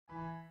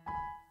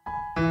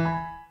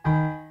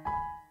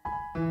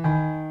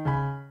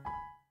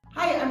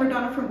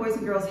Boys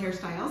and Girls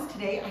Hairstyles.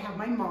 Today I have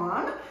my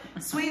mom,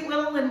 sweet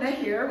little Linda,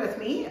 here with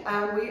me.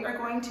 We are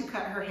going to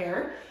cut her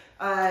hair.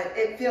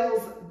 It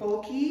feels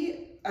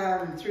bulky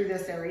through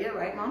this area,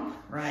 right, Mom?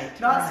 Right.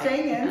 Not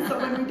staying in, so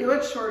when we do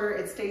it shorter,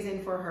 it stays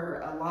in for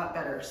her a lot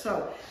better.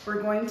 So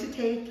we're going to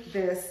take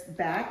this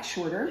back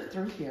shorter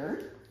through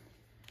here.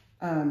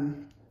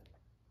 And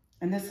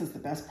this is the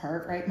best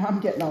part, right,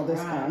 Mom? Getting all this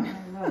on.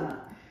 I love it.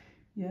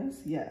 Yes,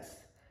 yes.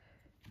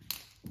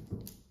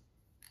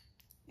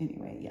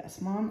 Anyway,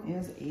 yes, Mom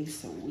is a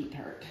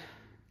sweetheart.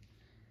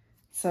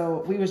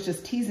 So we was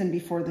just teasing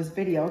before this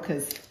video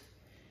because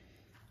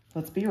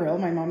let's be real,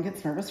 my mom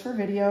gets nervous for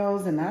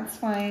videos and that's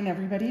fine,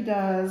 everybody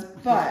does.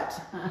 But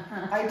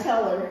I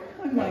tell her,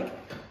 I'm like,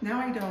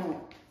 now I don't,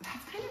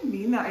 that's kind of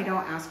mean that I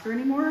don't ask her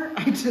anymore.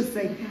 I just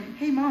say,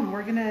 hey Mom,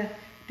 we're gonna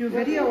do a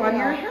video on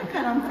your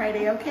haircut on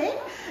Friday, okay?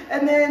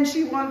 And then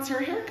she wants her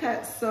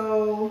haircut,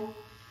 so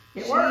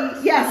it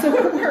works. Yeah, so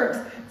it works.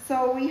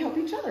 So we help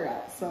each other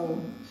out.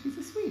 So she's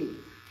a sweetie.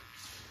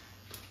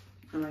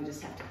 And I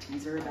just have to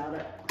tease her about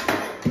it.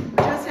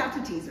 Just have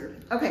to tease her.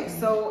 Okay,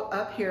 so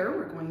up here,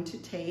 we're going to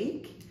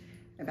take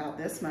about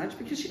this much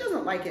because she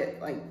doesn't like it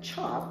like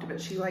chopped,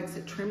 but she likes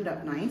it trimmed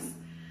up nice.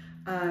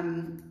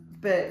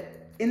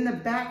 But in the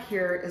back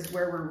here is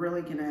where we're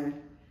really gonna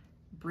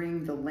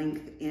bring the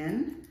length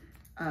in.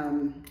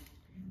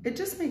 It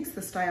just makes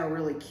the style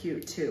really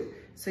cute too.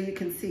 So you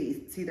can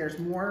see there's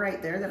more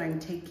right there that I'm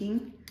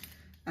taking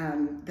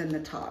than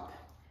the top.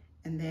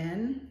 And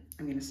then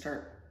I'm gonna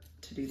start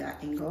to do that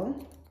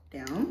angle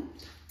down.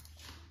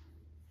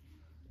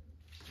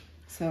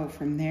 So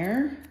from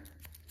there,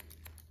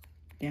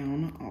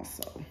 down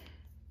also.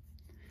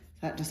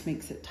 That just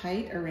makes it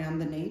tight around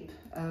the nape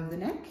of the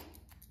neck.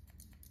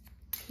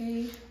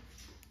 Okay,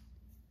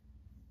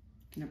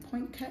 gonna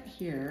point cut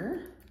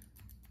here.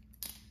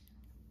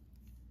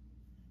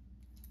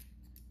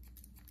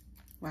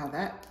 Wow,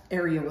 that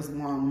area was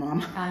long,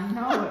 Mom. I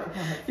know it was.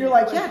 You're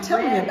like, yeah, tell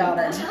me about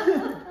it.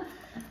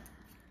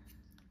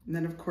 And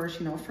then of course,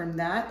 you know, from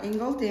that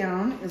angle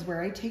down is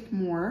where I take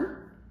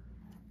more.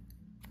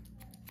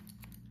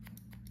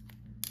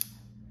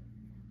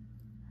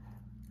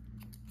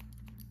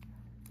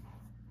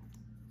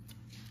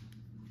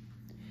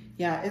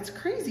 Yeah, it's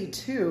crazy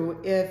too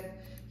if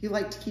you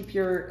like to keep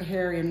your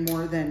hair in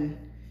more than,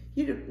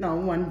 you know,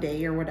 one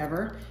day or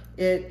whatever.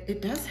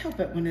 It does help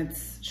it when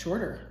it's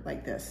shorter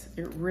like this.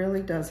 It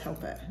really does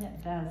help it.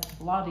 It does.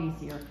 A lot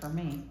easier for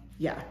me.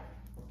 Yeah,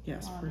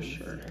 yes, for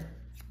sure.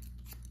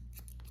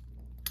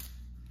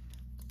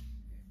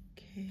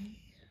 Okay,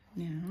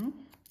 now,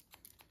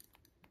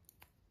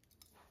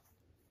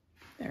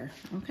 there,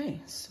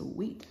 okay,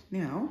 sweet.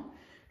 Now,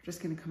 we're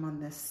just gonna come on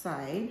this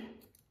side,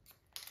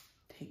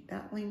 take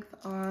that length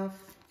off.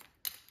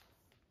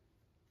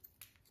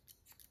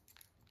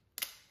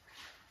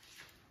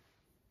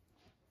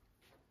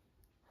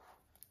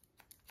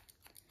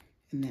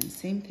 And then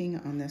same thing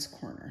on this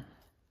corner.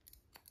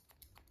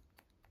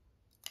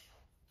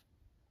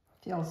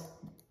 Feels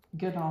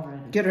good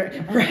already.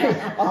 Good,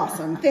 right,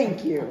 awesome,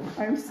 thank you.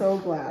 I'm so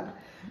glad.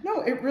 No,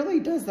 it really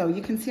does though.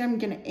 You can see I'm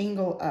gonna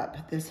angle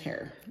up this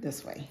hair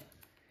this way.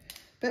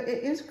 But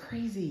it is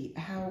crazy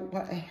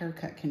what a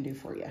haircut can do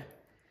for you.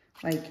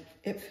 Like,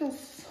 it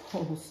feels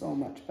so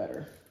much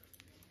better.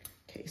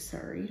 Okay,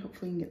 sorry,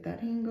 hopefully you can get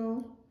that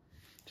angle.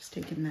 Just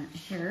taking that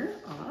hair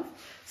off.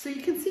 So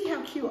you can see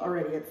how cute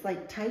already. It's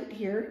like tight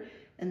here,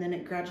 and then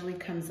it gradually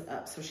comes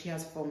up. So she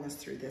has fullness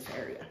through this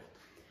area.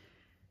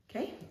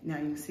 Okay, now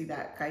you can see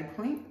that guide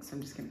point. So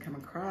I'm just gonna come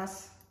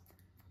across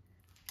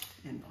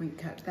and point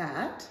cut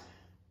that.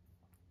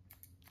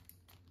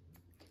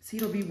 See,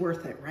 it'll be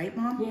worth it, right,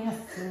 Mom? Yes,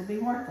 it'll be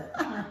worth it.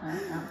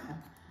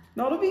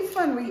 No, it'll be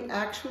fun. We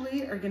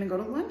actually are gonna go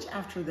to lunch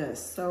after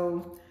this.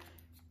 So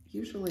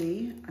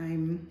usually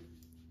I'm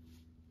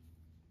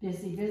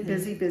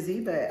busy,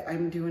 but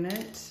I'm doing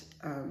it.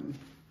 And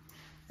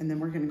then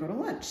we're gonna go to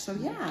lunch. So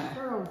yeah.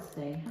 Girls'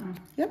 Day, huh?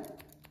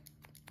 Yep.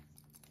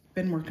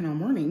 Been working all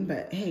morning,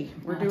 but hey,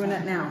 we're doing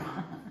it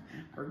now.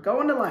 We're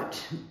going to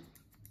lunch.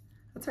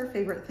 That's our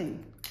favorite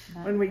thing.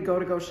 When we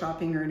go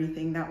shopping or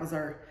anything, that's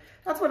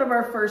one of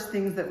our first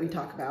things that we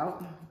talk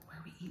about.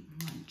 Where we eat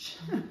lunch.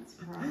 That's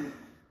right.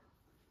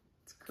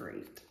 It's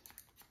great.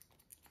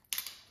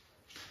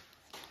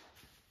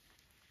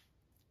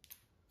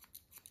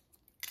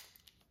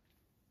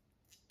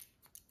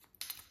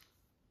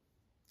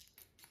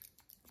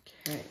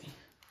 Okay.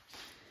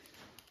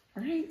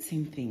 All right,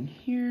 same thing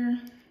here.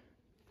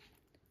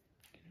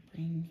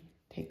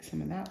 Take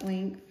some of that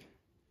length.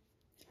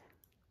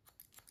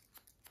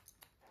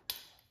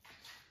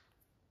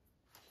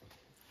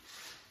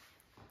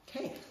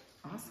 Okay,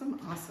 awesome,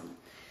 awesome.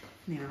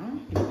 Now,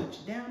 I'm gonna put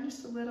you down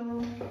just a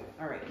little.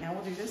 All right, now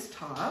we'll do this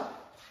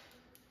top.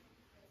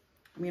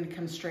 I'm gonna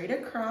come straight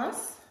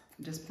across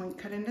and just point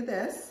cut into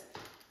this.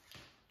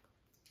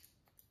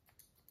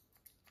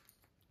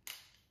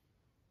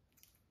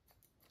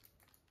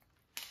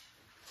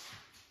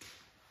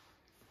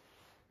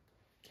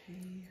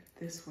 Okay,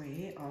 this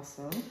way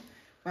also.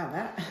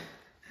 Wow,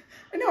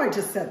 I know I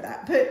just said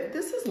that, but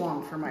this is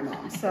long for my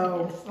mom,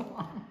 so. It's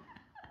long.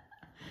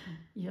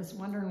 You're just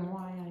wondering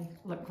why I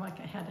look like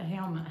I had a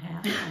helmet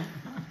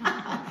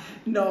hat.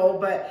 No,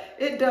 but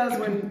it does,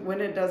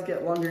 when it does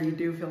get longer, you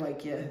do feel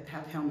like you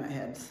have helmet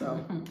head,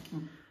 so.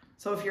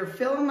 So if you're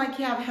feeling like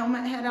you have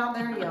helmet head out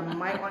there, you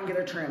might want to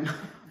get a trim.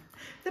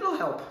 It'll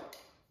help.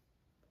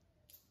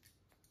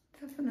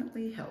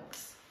 Definitely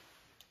helps.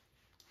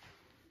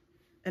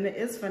 And it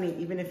is funny,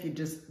 even if you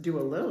just do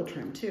a little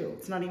trim too.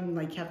 It's not even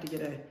like you have to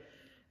get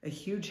a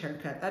huge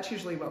haircut. That's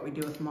usually what we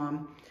do with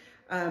mom.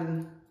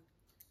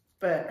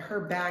 But her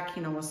back,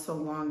 you know, was so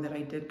long that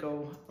I did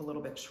go a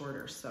little bit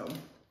shorter, so.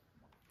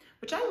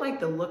 Which I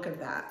like the look of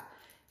that.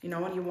 You know,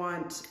 when you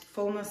want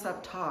fullness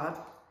up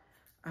top,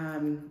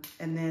 and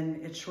then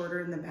it's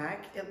shorter in the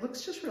back, it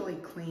looks just really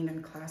clean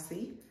and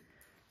classy.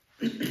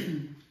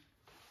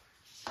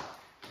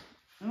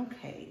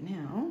 Okay,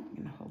 now I'm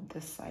gonna hold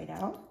this side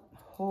out.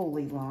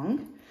 Holy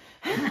long.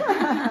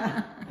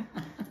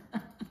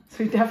 So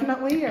we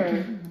definitely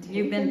are.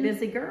 You've been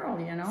busy girl,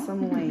 you know.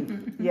 Some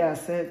length.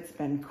 Yes, it's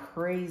been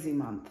crazy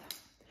month.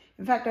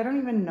 In fact, I don't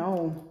even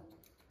know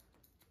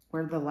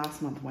where the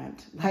last month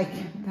went. Like,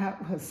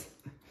 that was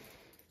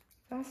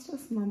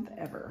fastest month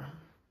ever.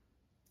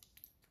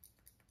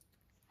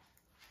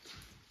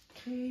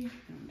 Okay,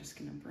 I'm just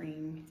gonna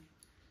bring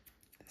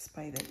this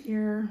by the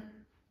ear.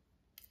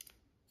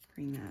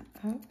 Bring that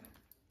up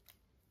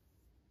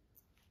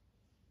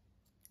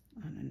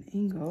on an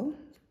angle.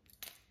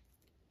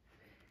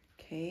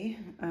 Okay,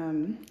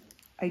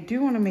 I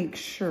do want to make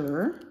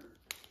sure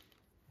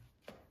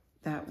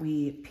that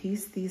we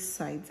piece these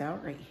sides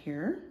out right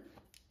here,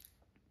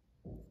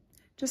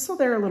 just so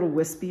they're a little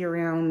wispy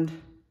around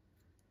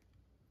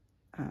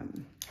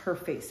her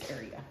face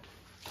area.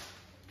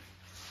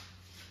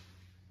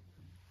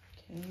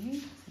 Okay,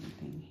 same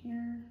thing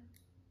here.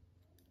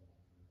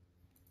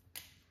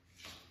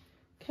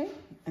 Okay,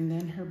 and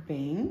then her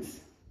bangs.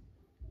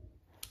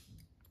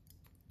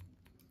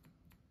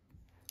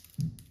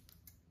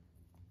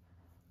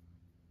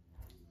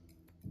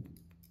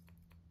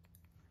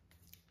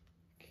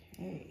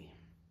 Okay.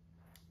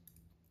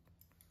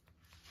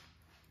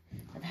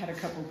 I've had a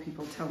couple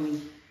people tell me,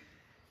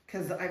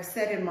 because I've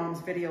said in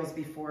mom's videos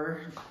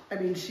before, I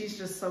mean, she's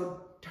just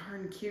so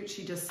darn cute.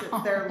 She just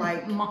sits there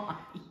like,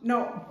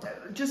 no,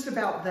 just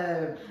about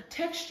the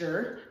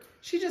texture.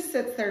 She just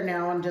sits there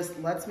now and just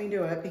lets me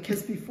do it,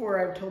 because before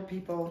I've told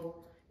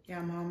people,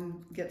 yeah,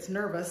 mom gets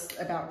nervous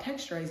about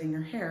texturizing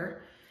her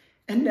hair.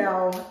 And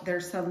now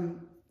there's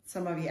some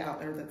of you out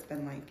there that's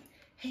been like,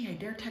 hey, I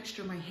dare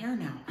texture my hair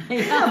now.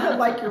 Yeah.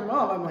 Like your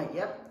mom. I'm like,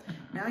 yep,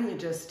 now you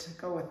just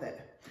go with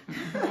it.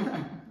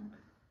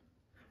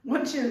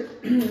 Once you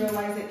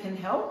realize it can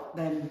help,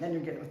 then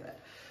you're good with it.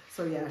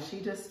 So yeah,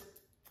 she just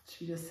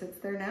sits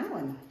there now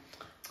and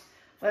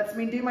lets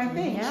me do my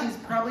thing. Yeah. She's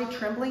probably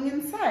trembling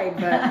inside,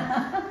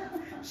 but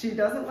she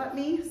doesn't let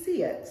me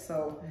see it.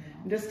 So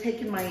I'm just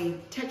taking my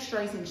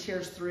texturizing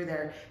shears through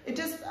there. It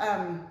just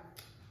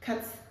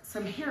cuts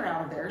some hair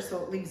out of there,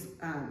 so it leaves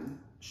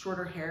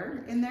shorter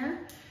hair in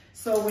there.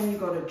 So when you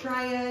go to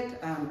dry it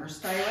or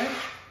style it,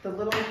 the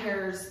little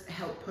hairs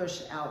help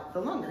push out the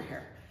longer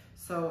hair.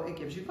 So it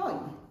gives you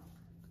volume.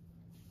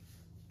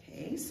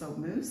 Okay, so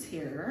mousse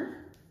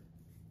here.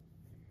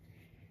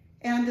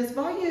 And this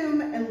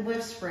volume and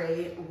lift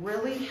spray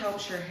really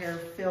helps your hair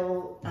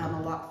feel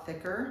a lot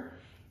thicker,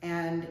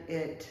 and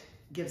it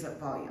gives it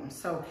volume.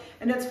 So,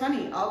 and it's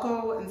funny, I'll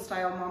go and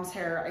style mom's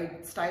hair.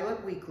 I style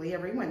it weekly,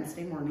 every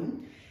Wednesday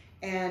morning.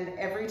 And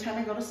every time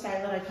I go to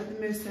style it, I put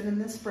the mousse in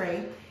the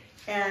spray.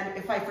 And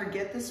if I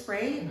forget the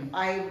spray,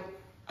 I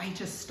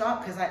just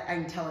stop, because I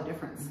can tell a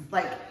difference.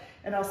 Like,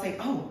 and I'll say,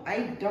 oh,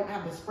 I don't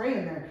have the spray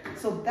in there.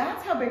 So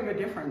that's how big of a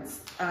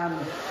difference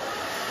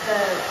the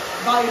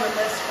volume and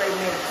lift spray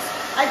makes.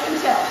 I can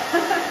tell.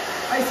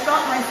 I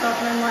stop myself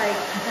and I'm like,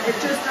 it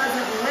just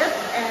doesn't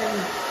lift and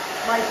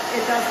like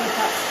it doesn't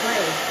that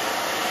spray.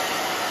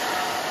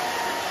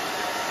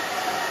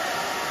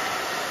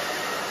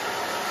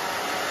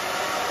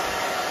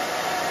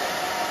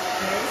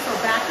 Okay, so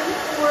back and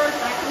forth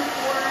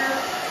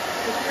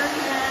with your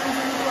hands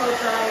in the blow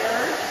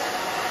dryer.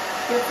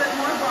 Gives it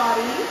more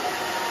body.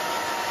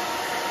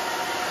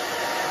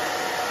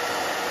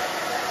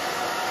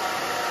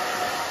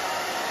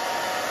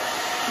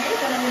 Okay,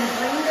 then I'm going to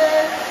bring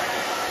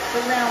the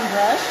round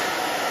brush.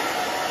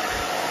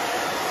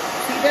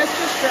 See, this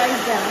just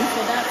dries down,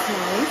 so that's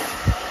nice.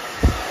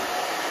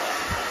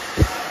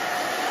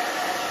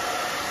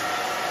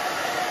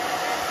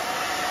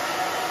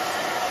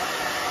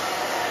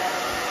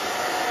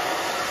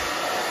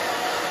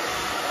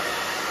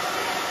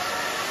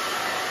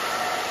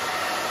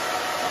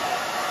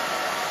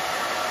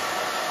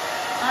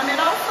 It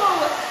also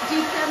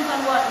depends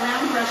on what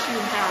round brush you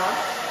have.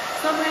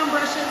 Some round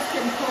brushes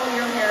can pull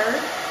your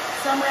hair.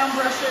 Some round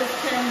brushes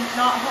can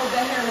not hold the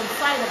hair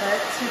inside of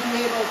it to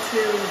be able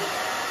to,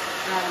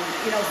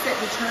 you know, sit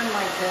and turn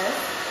like this.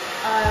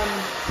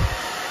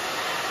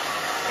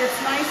 It's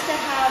nice to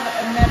have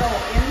a metal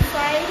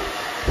inside,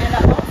 and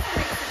it also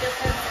makes a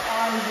difference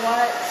on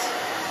what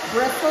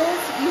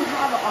bristles you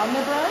have on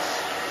the brush.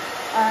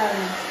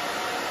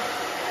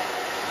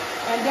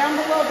 And down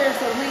below there's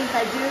a link.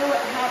 I do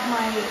have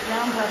my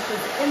round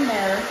brushes in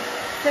there.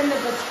 It's in the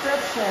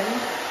description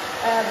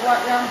of what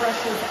round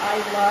brushes I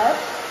love.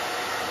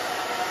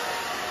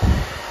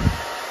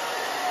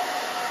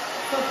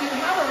 So if you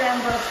have a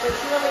round brush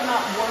that's really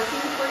not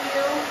working for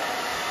you,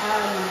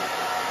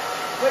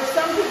 which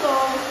some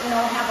people, you know,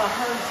 have a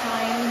hard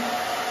time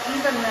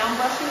even round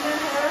brushing their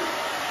hair,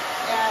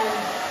 and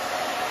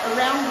a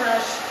round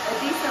brush, a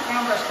decent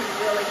round brush can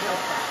really help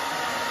that.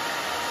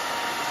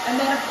 And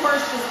then of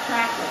course just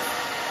practice.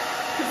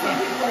 Because some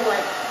people are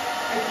like,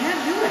 I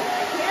can't do it,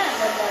 I can't.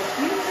 And like,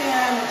 you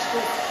can,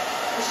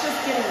 it's just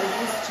getting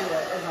used to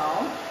it is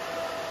all.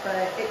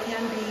 But it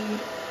can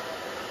be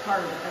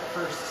hard at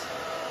first,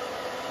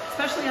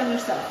 especially on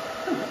yourself.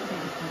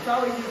 It's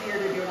always easier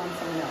to do it on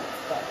someone else.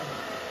 But.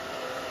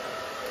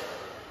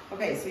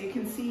 Okay, so you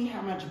can see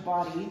how much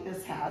body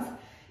this has.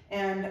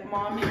 And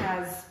Mom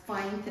has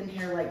fine, thin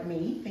hair like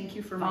me. Thank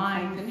you for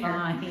my fine, thin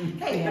hair.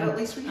 Hey, but at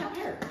least we have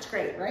hair. It's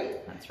great,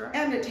 right? That's right.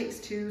 And it takes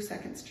 2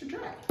 seconds to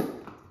dry.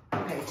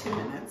 Okay, 2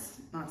 minutes,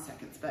 not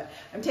seconds, but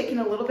I'm taking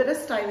a little bit of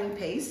styling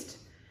paste.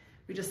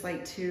 We just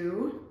like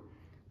to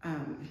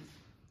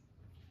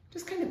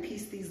just kind of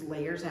piece these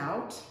layers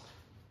out,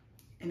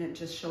 and it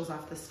just shows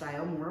off the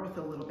style more with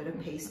a little bit of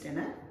paste in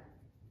it.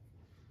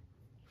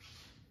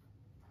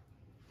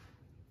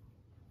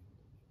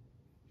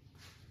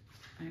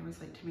 I always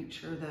like to make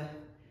sure the,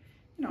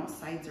 you know,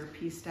 sides are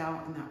pieced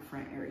out in that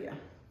front area.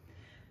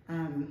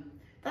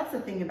 That's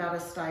the thing about a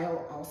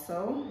style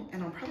also,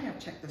 and I'll probably have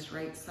to check this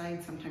right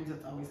side. Sometimes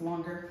it's always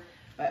longer,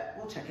 but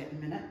we'll check it in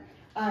a minute.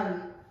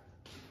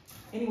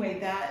 Anyway,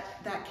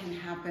 that can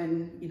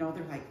happen. You know,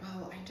 they're like,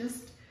 well,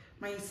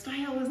 my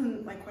style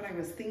isn't like what I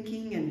was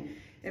thinking, and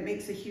it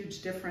makes a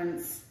huge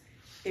difference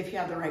if you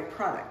have the right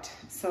product.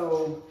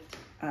 So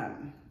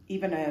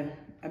even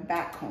a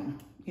back comb,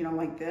 you know,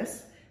 like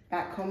this,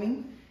 back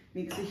combing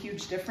makes a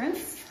huge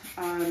difference.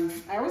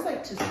 I always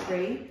like to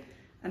spray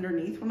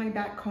underneath when I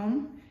back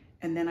comb,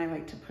 and then I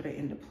like to put it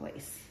into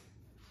place.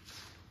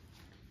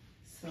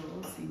 So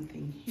same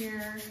thing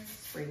here,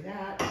 spray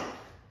that,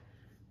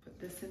 put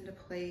this into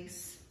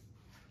place.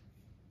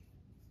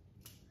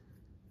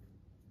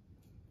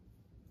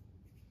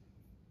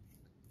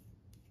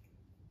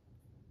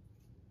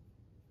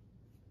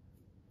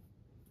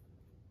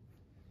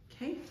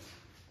 Okay.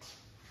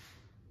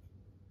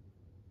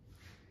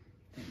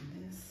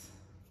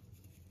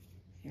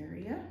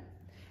 Area,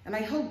 and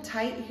I hold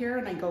tight here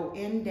and I go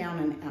in, down,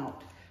 and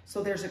out.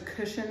 So there's a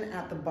cushion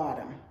at the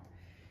bottom.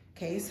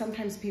 Okay,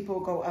 sometimes people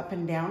go up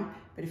and down,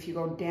 but if you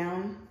go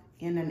down,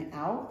 in, and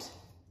out,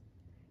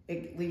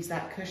 it leaves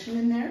that cushion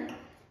in there,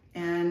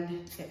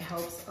 and it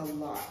helps a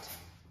lot.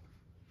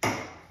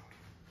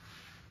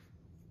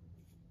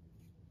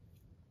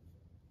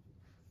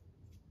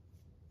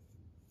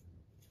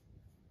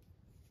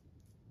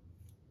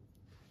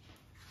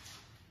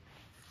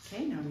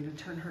 Okay, now I'm going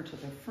to turn her to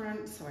the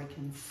front so I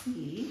can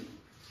see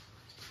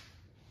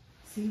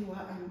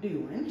what I'm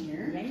doing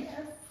here.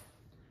 Yes.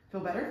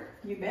 Feel better?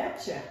 You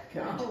betcha.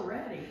 Good.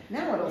 Already.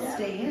 Now it'll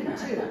stay in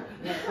too.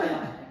 Yeah,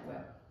 well, it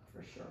will,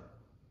 for sure.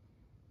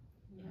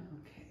 Yeah.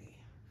 Okay,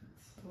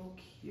 that's so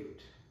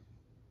cute.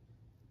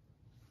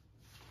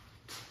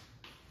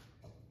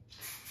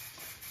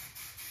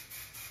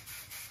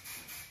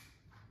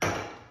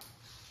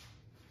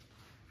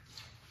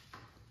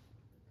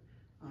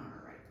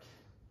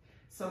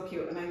 So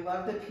cute, and I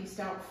love the pieced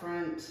out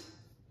front.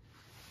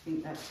 I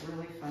think that's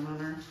really fun on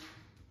her.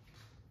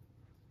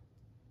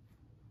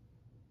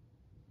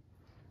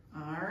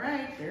 All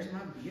right, there's my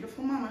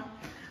beautiful mama.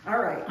 All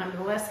right. I'm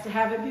blessed to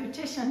have a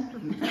beautician.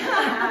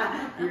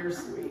 You're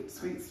sweet,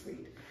 sweet,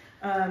 sweet.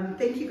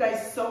 Thank you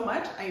guys so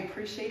much. I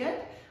appreciate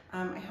it.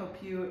 I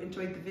hope you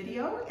enjoyed the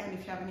video, and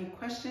if you have any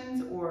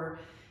questions or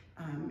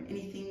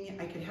anything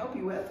I could help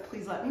you with,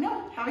 please let me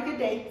know. Have a good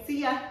day.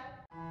 See ya.